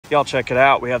Y'all check it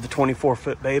out. We have the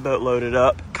 24-foot bay boat loaded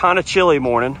up. Kind of chilly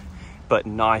morning, but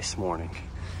nice morning.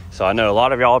 So I know a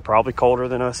lot of y'all are probably colder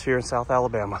than us here in South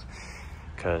Alabama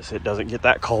because it doesn't get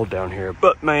that cold down here.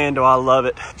 But man, do I love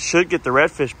it. Should get the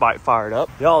redfish bite fired up.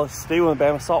 Y'all, it's Steve with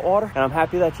Bama Saltwater, and I'm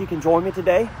happy that you can join me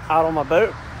today out on my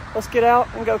boat. Let's get out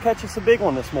and go catch us a big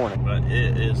one this morning. But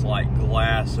it is like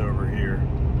glass over here.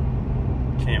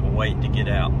 Can't wait to get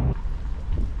out.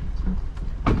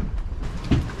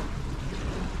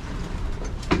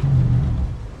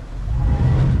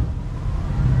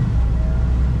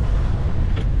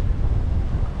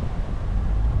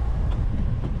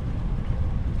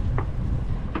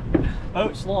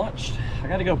 Boat's launched. I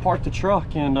gotta go park the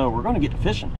truck and we're gonna get to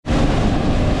fishing.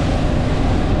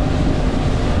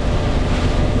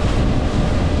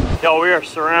 Yo, we are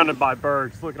surrounded by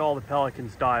birds. Look at all the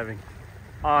pelicans diving.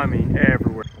 I mean,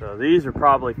 everywhere. So these are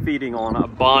probably feeding on a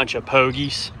bunch of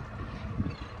pogies.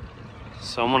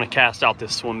 So I'm gonna cast out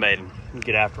this swim bait and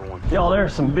get after one. Yo,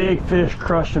 there's some big fish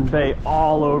crushing bait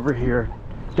all over here.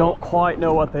 Don't quite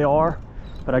know what they are,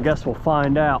 but I guess we'll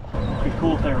find out. Be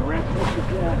cool if they were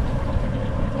redfish. Yeah.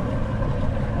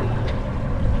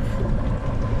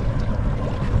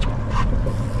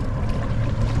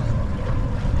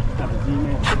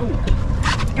 Ooh,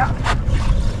 got it.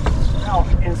 Oh,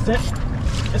 instant.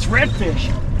 It's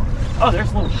redfish. Oh,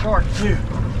 there's a little shark too.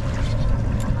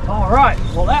 All right,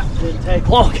 well that didn't take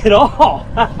long at all.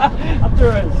 I threw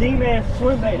a Z-Man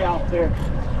swim bait out there.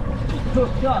 It's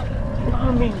hooked up.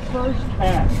 I mean, first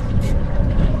cast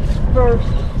for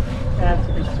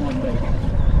swim bait.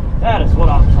 That is what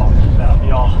I'm talking about,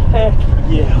 y'all. Heck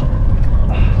yeah.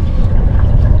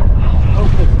 I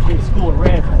hope it's a big school of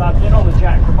red because I've been on the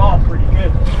Jack Crevalle pretty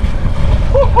good.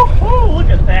 Look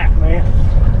at that, man.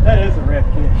 That is a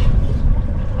redfish.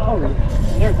 Oh, yeah.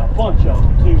 There's a bunch of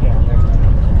them too down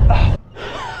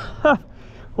there.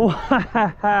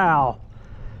 Wow.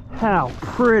 How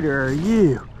pretty are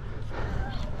you?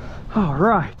 All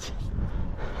right.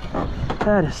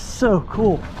 That is so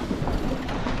cool.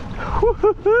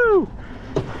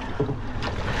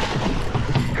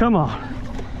 Come on.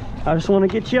 I just want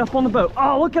to get you up on the boat.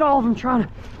 Oh, look at all of them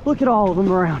look at all of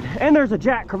them around. And there's a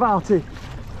Jack Crevalle too.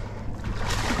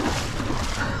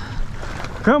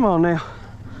 Come on now.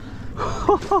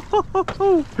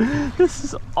 This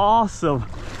is awesome.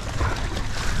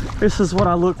 This is what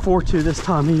I look forward to this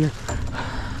time of year.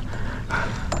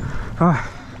 All right.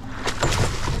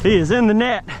 He is in the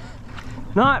net.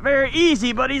 Not very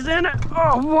easy, but he's in it.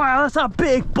 Oh, wow, that's a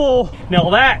big bull. Now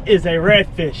that is a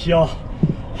redfish, y'all.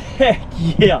 Heck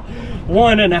yeah,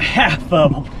 1.5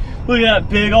 of them. Look at that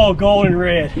big old golden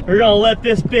red. We're gonna let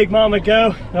this big mama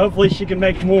go. Hopefully she can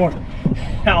make more.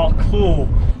 How cool.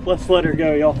 Let's let her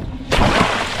go, y'all.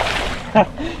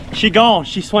 She gone,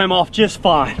 she swam off just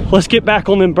fine. Let's get back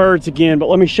on them birds again, but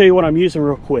let me show you what I'm using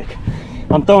real quick.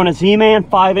 I'm throwing a Z-Man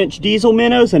 5-inch diesel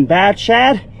minnows and bad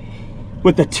shad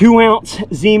with the 2-ounce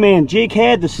Z-Man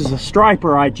Jighead. This is a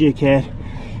striper eye Jighead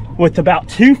with about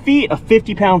 2 feet of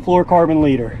 50-pound fluorocarbon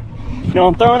leader. Now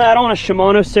I'm throwing that on a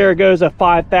Shimano Saragosa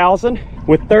 5000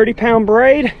 with 30-pound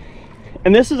braid,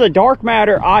 and this is a dark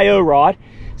matter IO rod.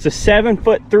 It's a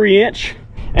 7-foot 3-inch,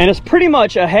 and it's pretty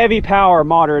much a heavy power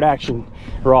moderate action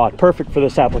rod, perfect for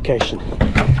this application.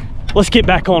 Let's get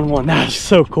back on one. That is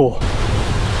so cool.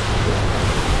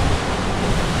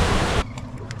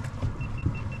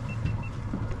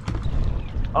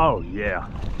 Oh yeah,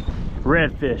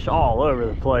 redfish all over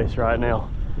the place right now.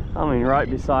 I mean, right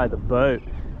beside the boat.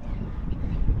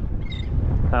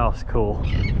 That was cool.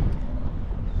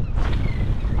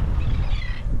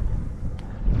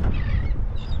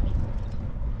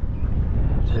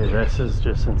 Dude, this is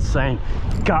just insane.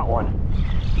 Got one.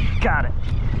 Got it.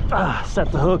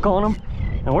 Set the hook on him,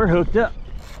 and we're hooked up.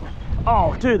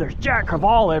 Oh, dude, there's Jack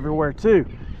Crevalle everywhere too.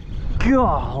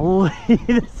 Golly,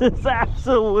 this is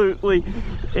absolutely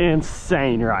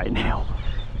insane right now.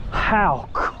 How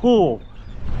cool.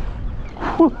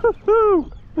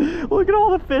 Woohoo! Look at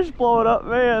all the fish blowing up.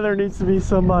 Man, there needs to be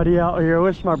somebody out here. I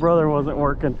wish my brother wasn't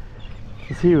working,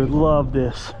 because he would love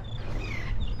this.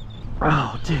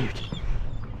 Oh, dude.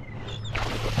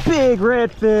 Big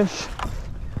redfish.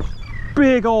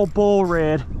 Big old bull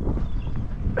red.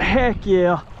 Heck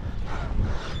yeah.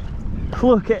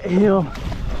 Look at him.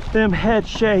 Them head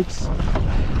shakes.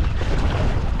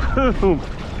 Boom.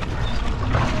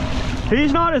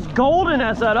 He's not as golden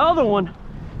as that other one.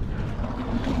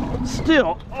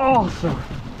 Still awesome.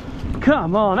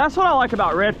 Come on, that's what I like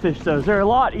about redfish though. They're a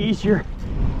lot easier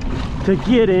to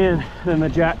get in than the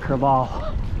Jack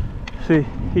Crevalle. See,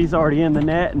 he's already in the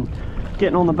net and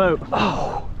getting on the boat.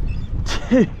 Oh,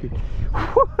 dude.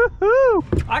 Woo.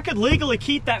 I could legally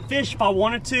keep that fish if I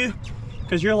wanted to,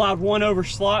 because you're allowed one over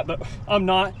slot, but I'm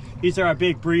not. These are our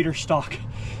big breeder stock.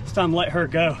 It's time to let her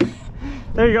go.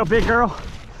 There you go, big girl.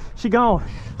 She gone.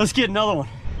 Let's get another one.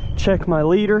 Check my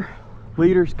leader.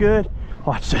 Leader's good.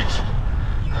 Watch this.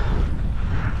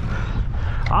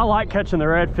 I like catching the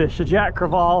redfish. The Jack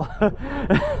Crevalle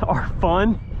are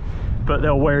fun, but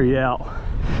they'll wear you out.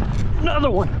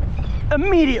 Another one.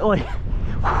 Immediately.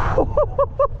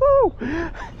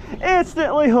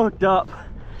 Instantly hooked up.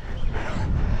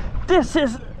 This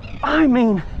is, I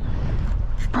mean,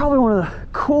 probably one of the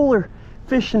cooler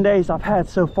fishing days I've had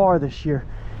so far this year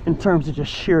in terms of just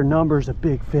sheer numbers of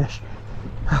big fish.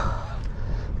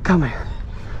 Come here.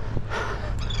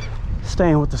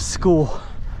 Staying with the school.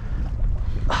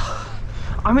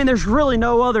 I mean, there's really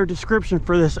no other description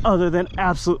for this other than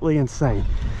absolutely insane.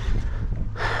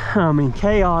 I mean,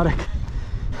 chaotic.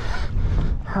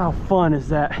 How fun is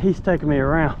that? He's taking me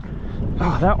around.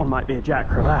 Oh, that one might be a Jack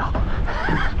Crevalle.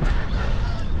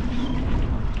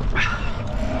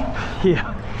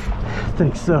 Yeah, I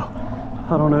think so.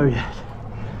 I don't know yet.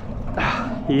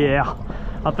 Yeah,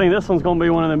 I think this one's gonna be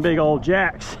one of them big old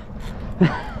Jacks.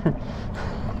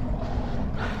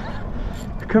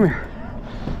 Come here.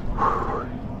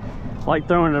 I like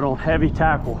throwing it on heavy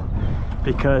tackle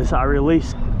because I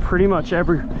release pretty much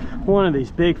every one of these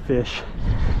big fish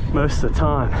most of the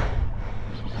time.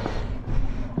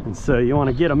 And so you want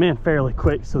to get them in fairly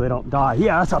quick so they don't die.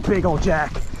 Yeah, that's a big old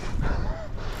Jack.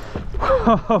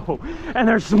 Oh, and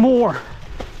there's some more.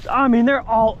 I mean, they're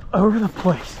all over the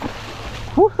place.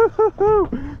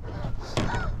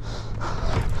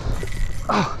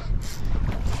 Oh,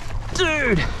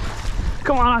 dude,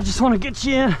 come on, I just want to get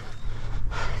you in.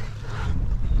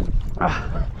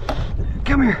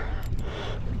 Come here.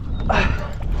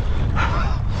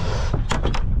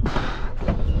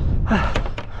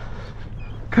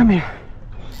 Come here.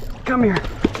 Come here.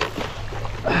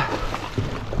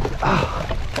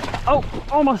 Oh,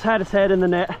 almost had his head in the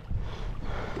net.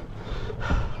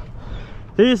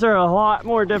 These are a lot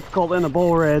more difficult than the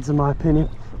bull reds, in my opinion.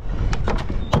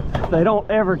 They don't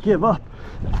ever give up.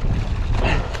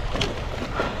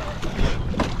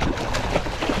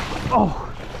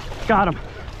 Oh, got him.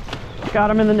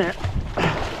 Got him in the net.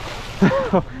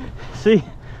 See,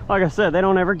 like I said, they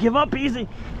don't ever give up easy.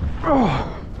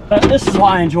 Oh. This is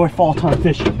why I enjoy fall time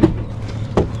fishing.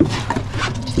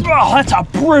 Oh, that's a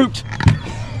brute.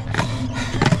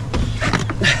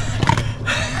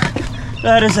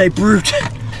 That is a brute.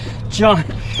 John,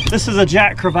 this is a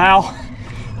Jack Crevalle.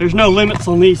 There's no limits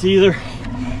on these either.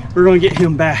 We're gonna get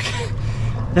him back.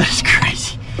 That's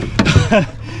crazy.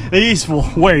 These will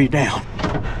wear you down.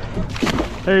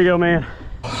 There you go, man.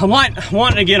 I'm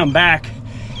wanting to get them back.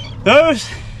 Those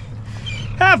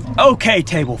have okay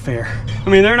table fare. I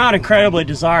mean, they're not incredibly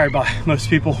desired by most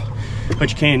people,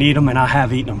 but you can't eat them, and I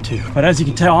have eaten them too. But as you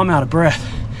can tell, I'm out of breath.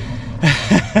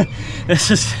 This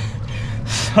is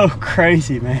so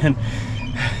crazy, man.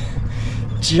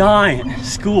 Giant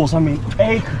schools, I mean,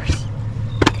 acres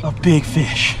of big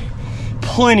fish.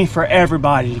 Plenty for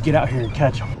everybody to get out here and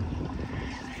catch them.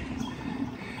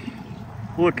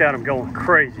 Look at them going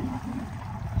crazy.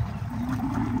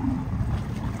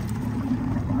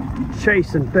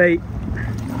 Chasing bait.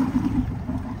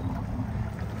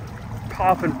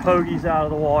 Popping pogies out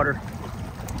of the water.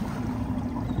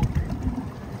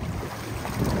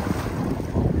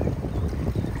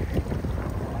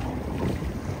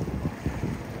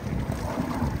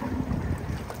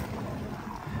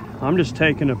 I'm just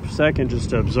taking a second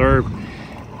just to observe.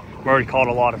 I've already caught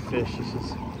a lot of fish. This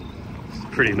is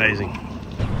pretty amazing.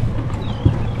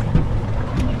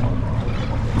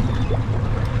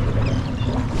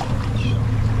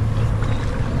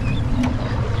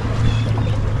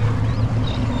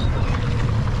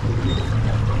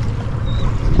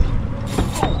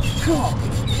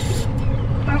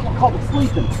 That one caught me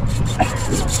sleeping.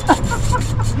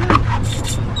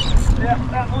 Yeah,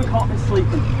 that one caught me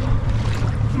sleeping.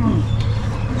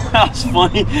 That was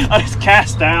funny. I just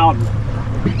cast down.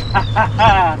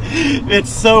 It's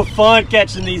so fun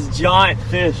catching these giant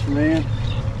fish, man.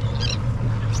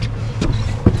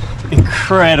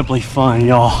 Incredibly fun,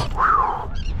 y'all.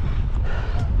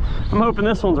 I'm hoping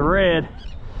this one's a red.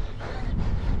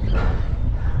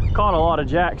 Caught a lot of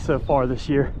jacks so far this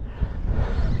year.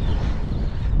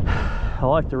 I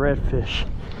like the red fish.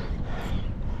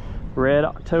 Red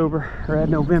October, red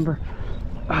November.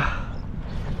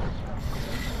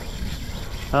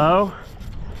 Oh,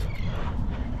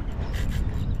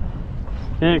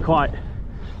 it ain't quite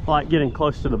like getting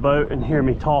close to the boat and hear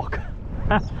me talk.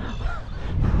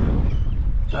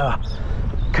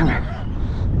 Come here.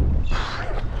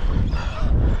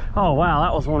 Oh wow,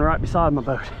 that was one right beside my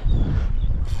boat.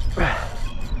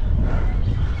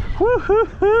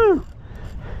 Woo-hoo-hoo!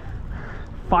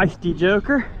 Feisty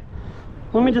joker.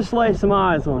 Let me just lay some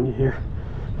eyes on you here.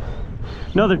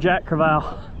 Another Jack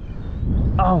Crevalle.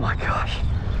 Oh my gosh.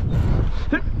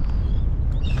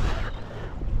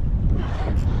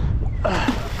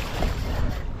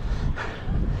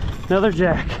 Another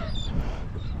Jack.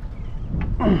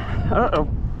 Uh-oh.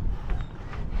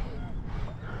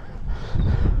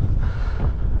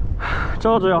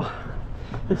 Told y'all,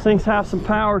 these things have some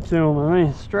power to them. I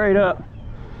mean, straight up.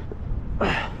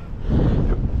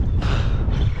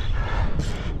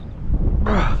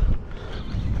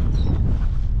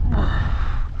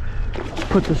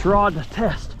 Put this rod to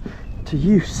test, to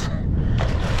use.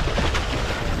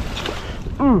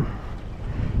 All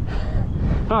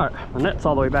right, my net's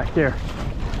all the way back there.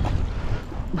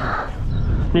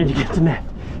 Need to get the net.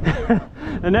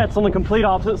 The net's on the complete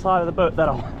opposite side of the boat that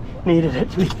I needed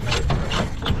it to be.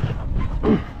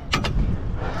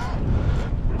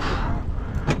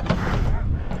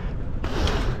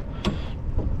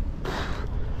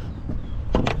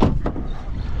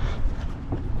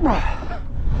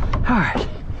 All right,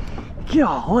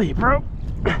 golly, bro.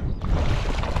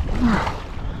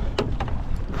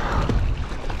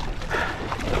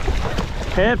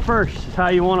 Head first is how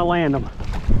you want to land them.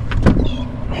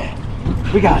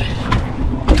 We got it.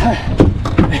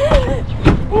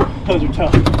 Those are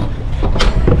tough.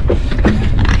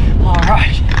 All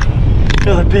right,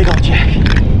 another big old Jack.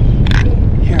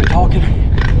 Here I'm talking.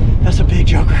 That's a big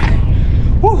joker.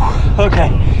 Woo.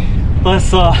 Okay,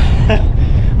 let's.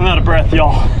 I'm out of breath,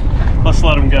 y'all. Let's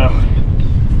let him go.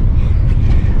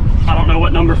 I don't know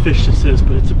what number fish this is,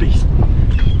 but it's a beast.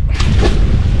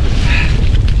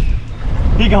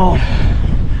 He gone.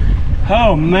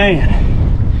 Oh man.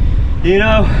 You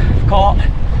know, caught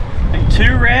like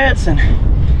 2 reds and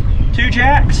 2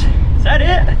 jacks. Is that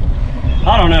it?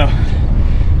 I don't know.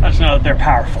 I just know that they're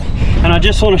powerful. And I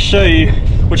just want to show you,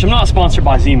 which I'm not sponsored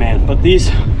by Z-Man, but this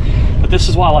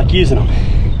is why I like using them.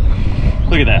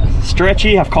 Look at that,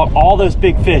 stretchy. I've caught all those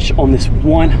big fish on this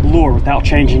one lure without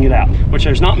changing it out, which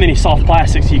there's not many soft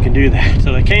plastics you can do that.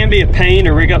 So they can be a pain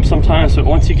to rig up sometimes, but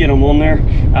once you get them on there,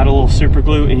 add a little super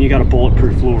glue and you got a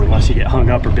bulletproof lure unless you get hung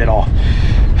up or bit off.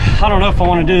 I don't know if I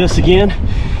want to do this again,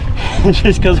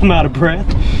 just because I'm out of breath,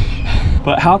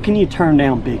 but how can you turn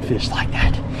down big fish like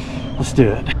that? Let's do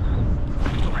it.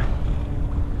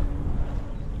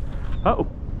 Uh-oh.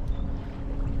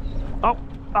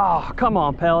 Oh, come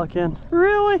on, pelican.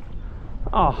 Really?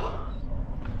 Oh.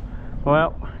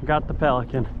 Well, got the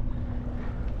pelican.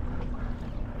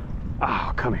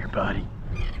 Oh, come here, buddy.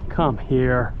 Come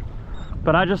here.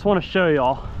 But I just want to show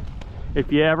y'all, if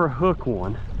you ever hook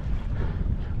one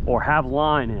or have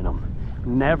line in them,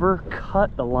 never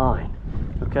cut the line,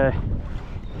 okay?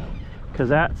 Because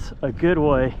that's a good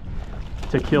way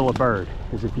to kill a bird,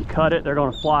 is if you cut it, they're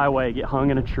going to fly away, get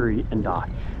hung in a tree, and die.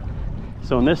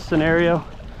 So in this scenario,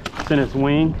 it's in his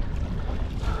wing.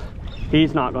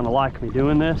 He's not going to like me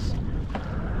doing this.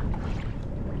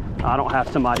 I don't have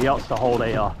somebody else to hold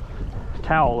a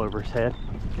towel over his head.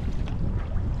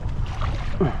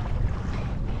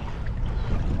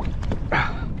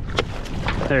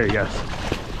 There he goes.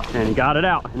 And he got it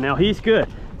out. And now he's good.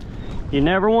 You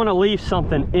never want to leave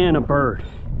something in a bird.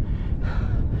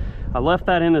 I left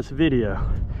that in this video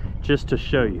just to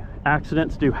show you.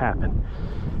 Accidents do happen.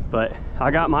 But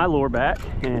I got my lure back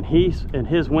and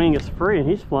his wing is free and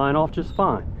he's flying off just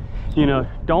fine. You know,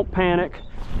 don't panic.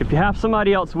 If you have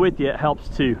somebody else with you, it helps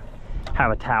to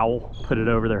have a towel, put it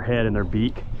over their head and their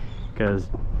beak, because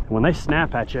when they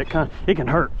snap at you, it can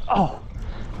hurt. Oh,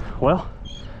 well,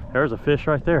 there's a fish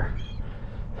right there.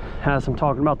 As I'm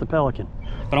talking about the pelican.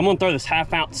 But I'm gonna throw this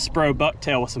 1/2 ounce Spro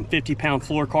bucktail with some 50-pound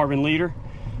fluorocarbon leader,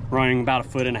 running about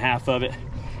 1.5 foot of it.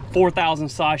 4,000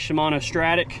 size Shimano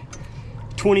Stratic,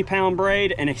 20-pound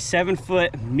braid, and a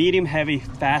 7-foot medium heavy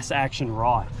fast action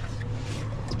rod.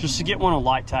 Just to get one on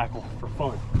light tackle for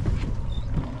fun.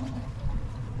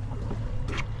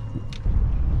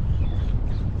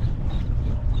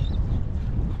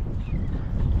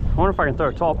 I wonder if I can throw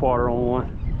a topwater on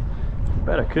one.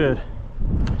 Bet I could.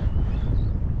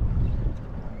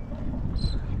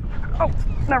 Oh,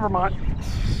 never mind.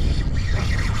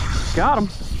 Got him.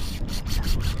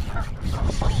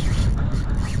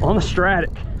 On the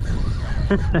Stratic.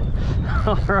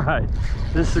 All right,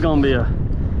 this is gonna be a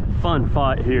fun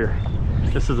fight here.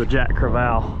 This is a Jack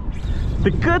Crevalle.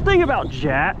 The good thing about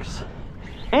jacks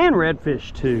and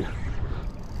redfish too,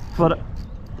 but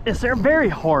is they're very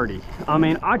hardy. I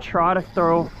mean, I try to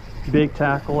throw big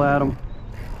tackle at them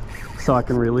so I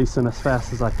can release them as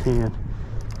fast as I can.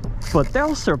 but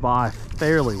they'll survive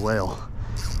fairly well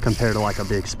compared to like a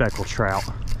big speckled trout.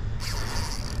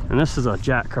 And this is a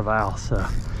Jack Crevalle, so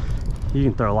you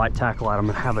can throw a light tackle at them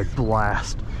and have a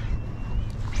blast.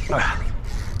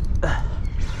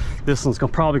 This one's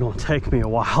probably gonna take me a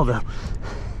while though.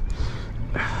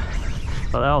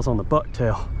 But that was on the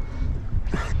bucktail.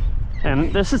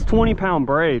 And this is 20-pound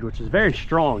braid, which is very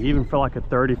strong, even for like a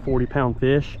 30-40-pound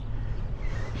fish.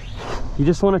 You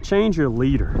just want to change your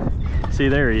leader. See,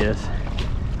 there he is.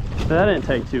 That didn't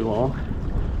take too long.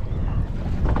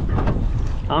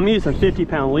 I'm using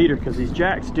 50-pound leader because these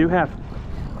jacks do have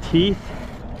teeth.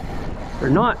 They're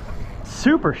not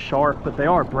super sharp, but they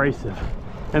are abrasive.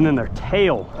 And then their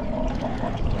tail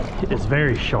is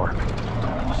very sharp.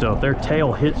 So if their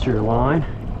tail hits your line,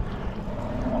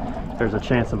 there's a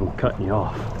chance of them cutting you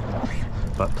off.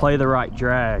 But play the right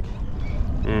drag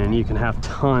and you can have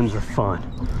tons of fun.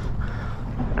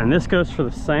 And this goes for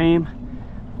the same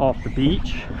off the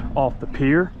beach, off the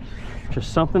pier.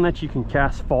 Just something that you can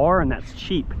cast far, and that's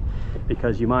cheap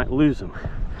because you might lose them.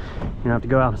 You don't have to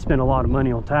go out and spend a lot of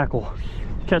money on tackle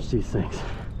to catch these things.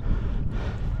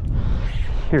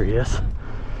 Here he is.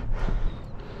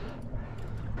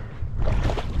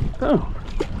 Oh.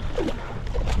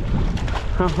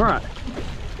 All right.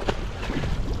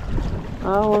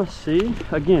 I want to see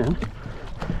again.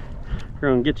 We're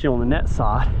gonna get you on the net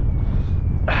side.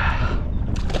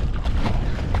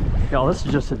 Y'all, this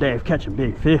is just a day of catching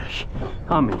big fish.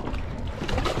 I mean,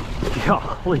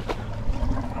 golly.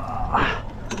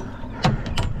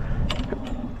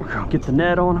 We're gonna get the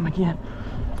net on them again.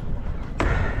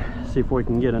 See if we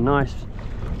can get a nice,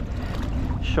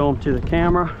 show them to the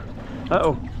camera.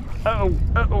 Uh-oh, uh-oh,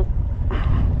 uh-oh.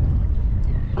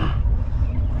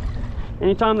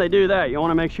 Anytime they do that, you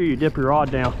want to make sure you dip your rod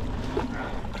down,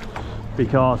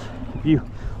 because if you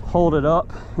hold it up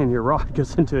and your rod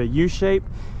goes into a U shape,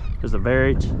 there's a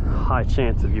very high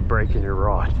chance of you breaking your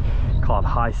rod, called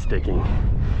high sticking.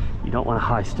 You don't want to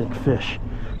high stick fish.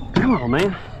 Come on,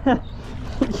 man.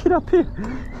 Get up here.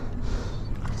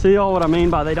 See all what I mean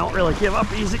by they don't really give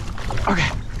up easy? Okay.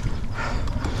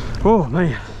 Oh,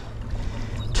 man.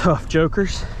 Tough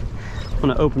jokers. I'm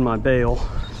going to open my bail.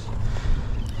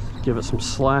 Give it some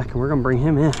slack, and we're gonna bring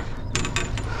him in.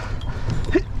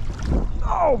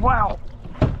 Oh, wow.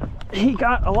 He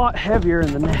got a lot heavier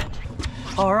in the net.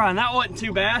 All right, and that wasn't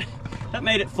too bad. That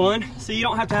made it fun. See, you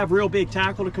don't have to have real big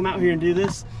tackle to come out here and do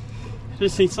this.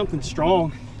 Just need something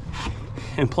strong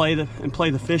and play the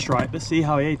fish right. But see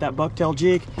how he ate that bucktail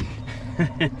jig?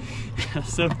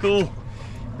 That's so cool.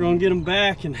 We're gonna get him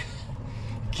back, and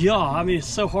God, I mean, it's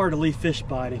so hard to leave fish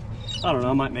biting. I don't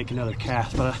know, I might make another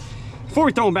cast, but before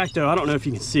we throw them back though, I don't know if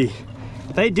you can see,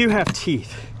 they do have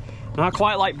teeth. Not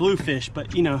quite like bluefish,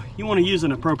 but you know, you want to use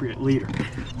an appropriate leader.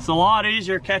 It's a lot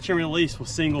easier catch and release with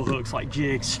single hooks like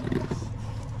jigs.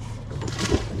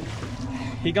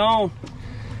 He gone.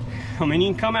 I mean,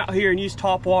 you can come out here and use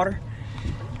top water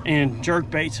and jerk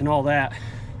baits and all that,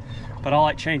 but I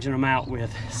like changing them out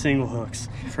with single hooks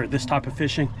for this type of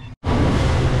fishing.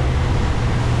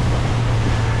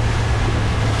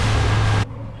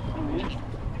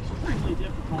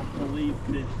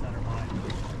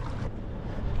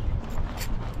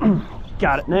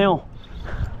 Got it now.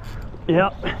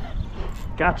 Yep.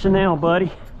 Got you now,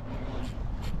 buddy.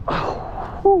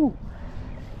 Oh, whew.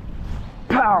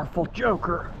 Powerful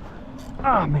joker.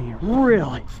 I mean,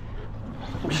 really.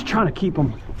 I'm just trying to keep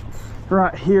them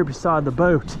right here beside the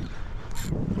boat,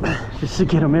 just to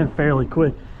get them in fairly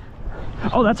quick.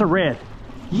 Oh, that's a red.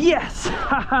 Yes.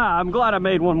 I'm glad I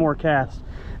made one more cast.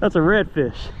 That's a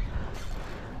redfish.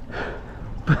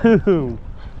 Boom.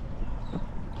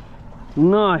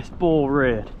 Nice bull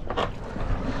red.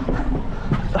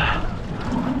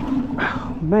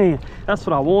 Oh, man, that's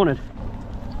what I wanted.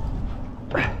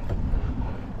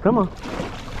 Come on.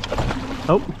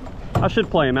 Oh, I should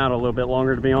play him out a little bit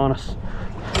longer, to be honest.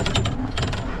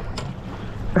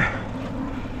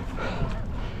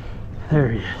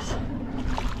 There he is.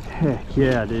 Heck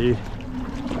yeah, dude.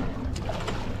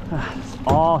 That's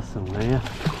awesome, man.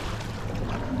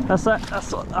 That's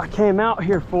what I came out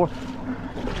here for.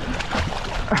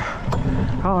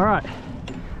 All right.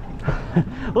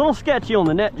 A little sketchy on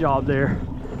the net job there,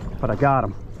 but I got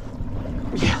him.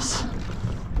 Yes.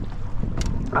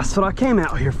 That's what I came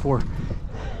out here for.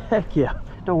 Heck yeah.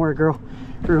 Don't worry, girl.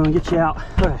 We're gonna get you out.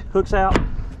 Okay, hook's out.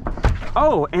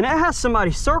 Oh, and it has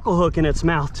somebody's circle hook in its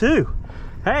mouth too.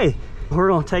 Hey, we're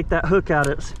gonna take that hook out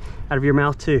of your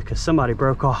mouth too, because somebody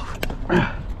broke off.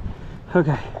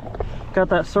 Okay, got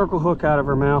that circle hook out of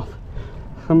her mouth.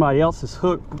 Somebody else's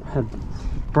hook had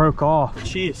broke off.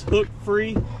 She is hook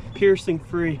free, piercing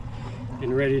free,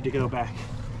 and ready to go back.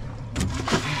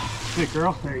 Good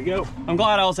girl, there you go. I'm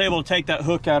glad I was able to take that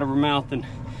hook out of her mouth, and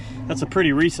that's a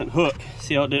pretty recent hook.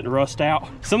 See how it didn't rust out?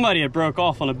 Somebody had broke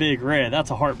off on a big red.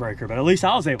 That's a heartbreaker, but at least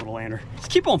I was able to land her. Let's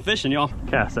keep on fishing, y'all.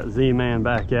 Cast that Z-Man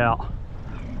back out.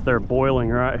 They're boiling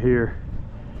right here.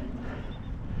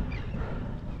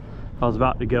 I was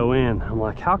about to go in. I'm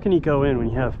like, how can you go in when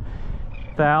you have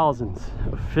thousands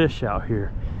of fish out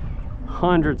here?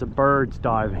 Hundreds of birds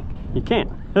diving. You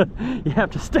can't. You have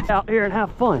to stay out here and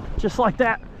have fun. Just like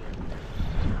that.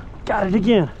 Got it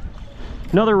again.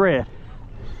 Another red.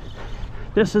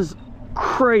 This is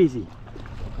crazy.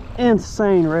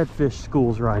 Insane redfish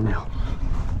schools right now.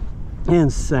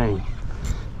 Insane.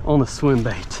 On the swim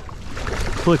bait.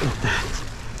 Look at that.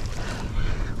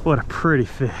 What a pretty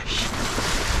fish.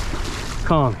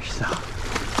 Calm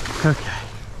yourself. Okay.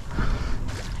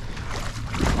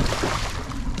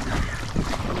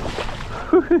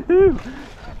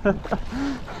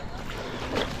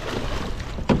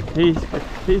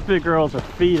 These big girls are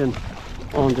feeding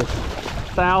on just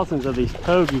thousands of these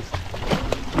pogies.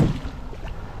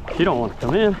 You don't want to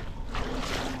come in.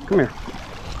 Come here.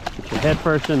 Get your head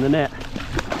first in the net.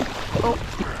 Oh.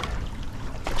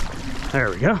 There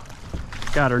we go.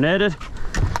 Got her netted.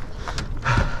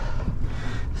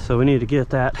 So we need to get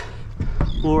that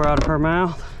lure out of her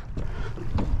mouth.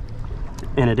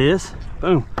 And it is.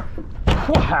 Boom.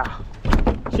 Wow.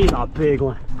 She's a big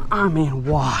one. I mean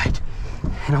wide.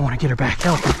 And I want to get her back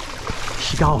healthy.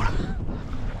 She gone.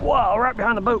 Wow, right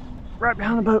behind the boat. Right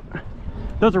behind the boat.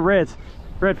 Those are reds.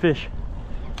 Redfish.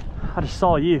 I just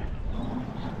saw you.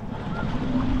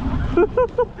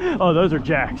 Oh, those are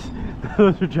jacks.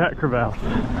 Those are jack crevalle.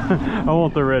 I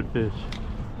want the redfish.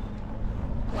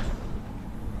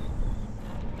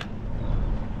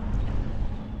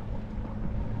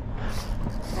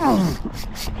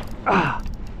 Ah,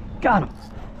 got him.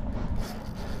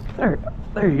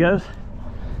 There he goes.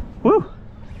 Woo.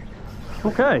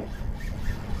 Okay.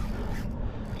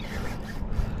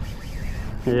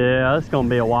 Yeah, it's gonna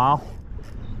be a while.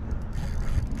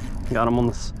 Got him on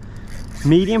this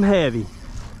medium heavy.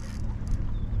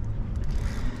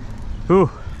 Ooh,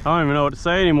 I don't even know what to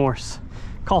say anymore.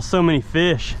 Caught so many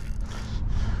fish.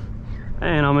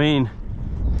 And I mean,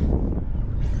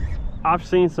 I've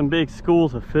seen some big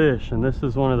schools of fish, and this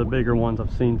is one of the bigger ones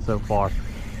I've seen so far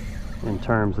in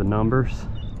terms of numbers.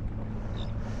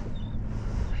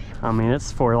 I mean,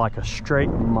 it's for like a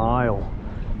straight mile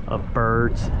of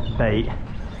birds, bait,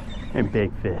 and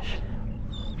big fish.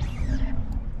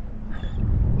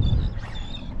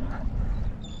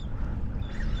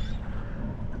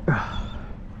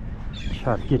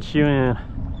 Try to get you in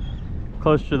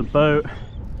close to the boat,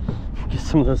 get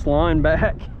some of this line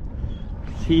back.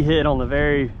 He hit on the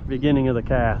very beginning of the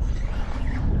cast,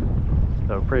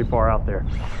 so pretty far out there.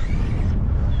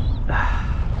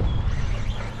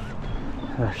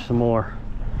 There's some more.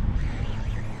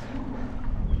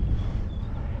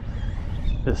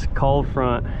 This cold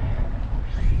front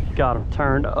got him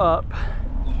turned up,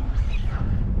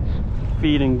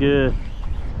 feeding good,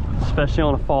 especially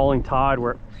on a falling tide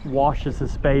where it washes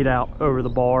his bait out over the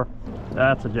bar.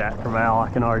 That's a jack crevalle,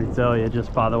 I can already tell you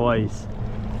just by the way he's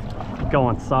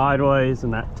going sideways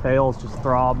and that tail's just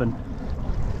throbbing.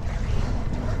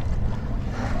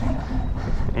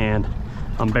 And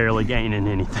I'm barely gaining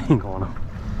anything on him.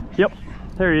 Yep,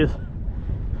 there he is.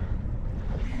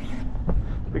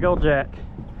 Big old jack.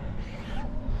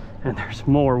 And there's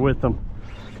more with them.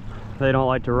 They don't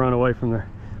like to run away from their,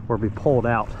 or be pulled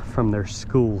out from their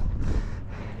school.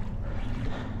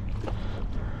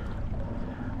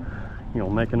 You'll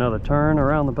make another turn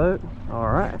around the boat. All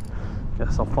right,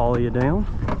 guess I'll follow you down.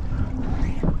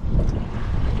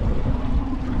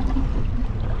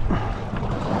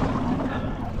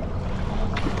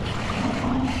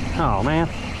 Oh man.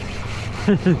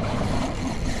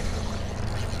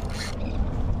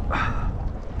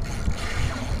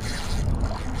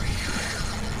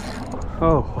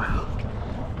 Oh wow,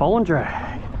 pull and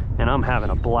drag, and I'm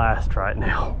having a blast right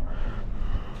now.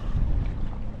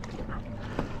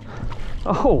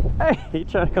 Oh, hey, he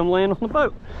tried to come land on the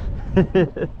boat.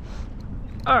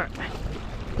 All right,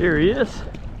 here he is.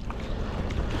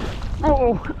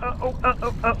 Oh.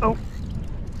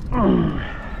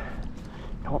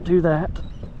 Don't do that.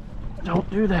 Don't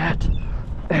do that.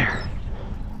 There.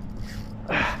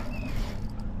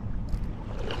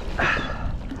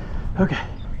 Okay.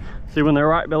 See, when they're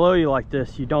right below you like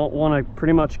this, you don't want to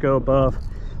pretty much go above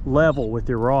level with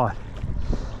your rod.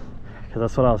 Because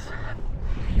that's what I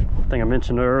think I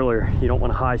mentioned earlier. You don't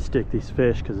want to high stick these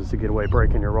fish because it's a good way of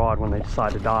breaking your rod when they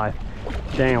decide to dive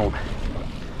down.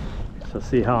 So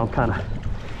see how I'm kind of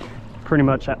pretty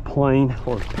much at plane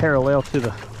or parallel to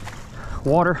the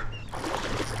water.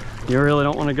 You really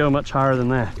don't want to go much higher than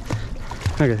that.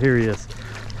 Okay, here he is.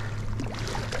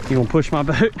 You gonna push my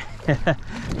boat?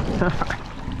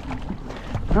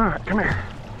 All right, come here.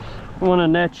 I want to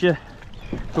net you.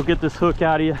 We'll get this hook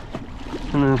out of you,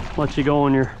 and then let you go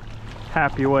on your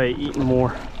happy way, eating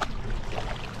more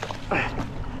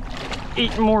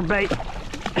bait.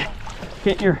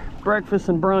 Get your breakfast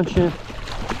and brunch in.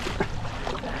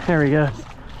 There he goes.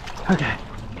 Okay.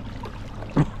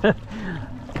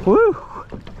 Woo,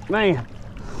 man.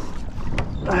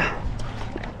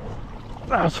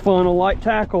 That was fun on light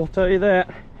tackle, I'll tell you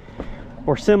that.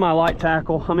 Or semi-light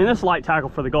tackle. I mean, this is light tackle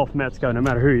for the Gulf of Mexico, no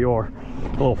matter who you are.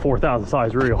 A little 4,000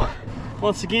 size reel.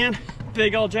 Once again,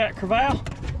 big old Jack Crevalle.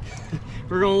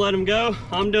 We're gonna let him go.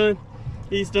 I'm done.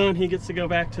 He's done. He gets to go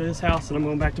back to his house, and I'm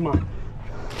going back to mine.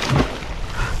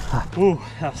 Ooh,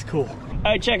 that's cool. All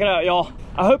right, check it out, y'all.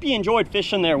 I hope you enjoyed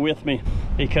fishing there with me,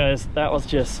 because that was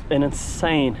just an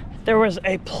insane. There was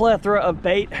a plethora of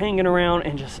bait hanging around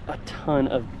and just a ton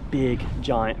of big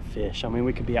giant fish. I mean,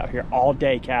 we could be out here all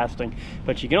day casting,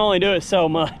 but you can only do it so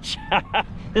much.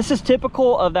 This is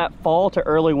typical of that fall to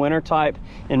early winter type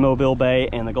in Mobile Bay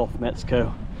and the Gulf of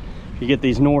Mexico. You get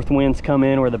these north winds come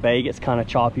in where the bay gets kind of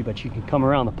choppy, but you can come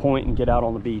around the point and get out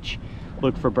on the beach,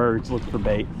 look for birds, look for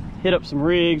bait, hit up some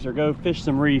rigs or go fish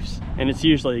some reefs, and it's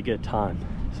usually a good time.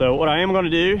 So what I am going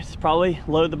to do is probably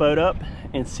load the boat up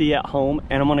and see you at home,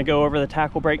 and I'm going to go over the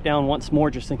tackle breakdown once more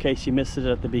just in case you missed it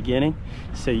at the beginning,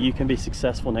 so you can be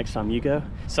successful next time you go.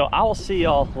 So I will see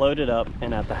y'all loaded up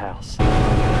and at the house.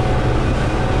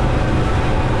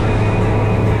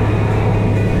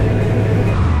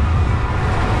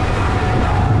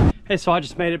 Hey, so I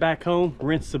just made it back home,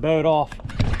 rinsed the boat off,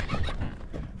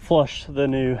 flushed the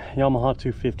new Yamaha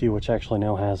 250, which actually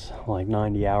now has like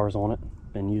 90 hours on it.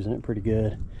 Been using it pretty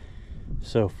good.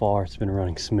 So far, it's been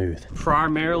running smooth.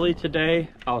 Primarily today,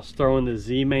 I was throwing the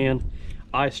Z-Man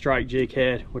Eyestrike jig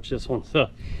head, which this one's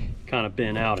kind of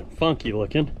bent out and funky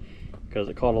looking because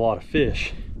it caught a lot of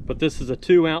fish. But this is a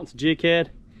 2-ounce jig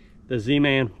head, the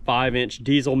Z-Man 5-inch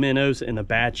diesel minnows in the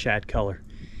bad shad color,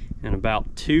 and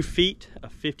about 2 feet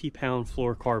of 50-pound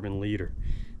fluorocarbon leader.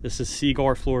 This is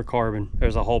Seaguar fluorocarbon.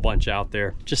 There's a whole bunch out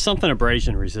there. Just something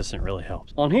abrasion resistant really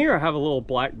helps. On here, I have a little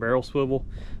black barrel swivel.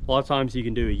 A lot of times you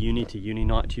can do a uni to uni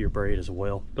knot to your braid as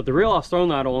well. But the reel I was throwing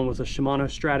that on was a Shimano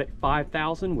Stratic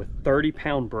 5000 with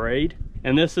 30-pound braid.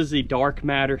 And this is the Dark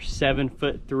Matter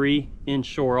 7'3"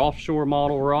 inshore offshore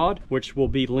model rod, which will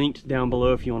be linked down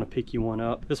below if you want to pick you one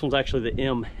up. This one's actually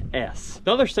the MS.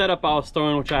 The other setup I was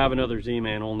throwing, which I have another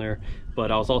Z-Man on there,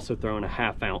 but I was also throwing a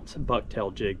 1/2-ounce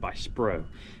bucktail jig by Spro,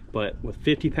 but with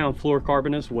 50-pound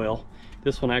fluorocarbon as well.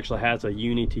 This one actually has a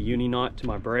uni to uni knot to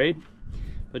my braid.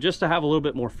 But just to have a little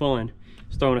bit more fun, I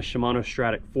was throwing a Shimano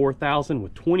Stratic 4000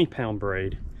 with 20-pound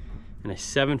braid and a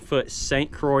 7-foot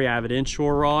St. Croix Avid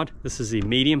inshore rod. This is the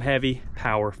medium heavy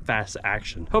power fast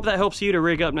action. Hope that helps you to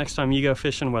rig up next time you go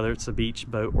fishing, whether it's a beach,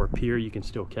 boat, or pier. You can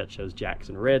still catch those jacks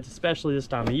and reds, especially this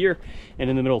time of year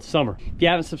and in the middle of summer. If you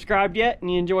haven't subscribed yet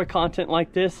and you enjoy content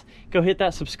like this, go hit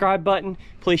that subscribe button.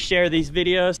 Please share these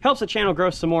videos. Helps the channel grow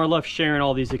some more. I love sharing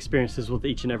all these experiences with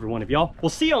each and every one of y'all. We'll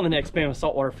see you on the next Bama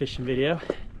Saltwater Fishing video.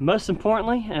 Most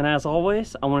importantly, and as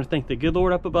always, I want to thank the good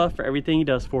Lord up above for everything he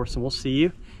does for us, and we'll see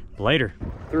you later.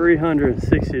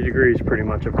 360 degrees pretty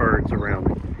much of birds around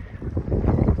me.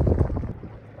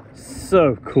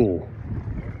 So cool.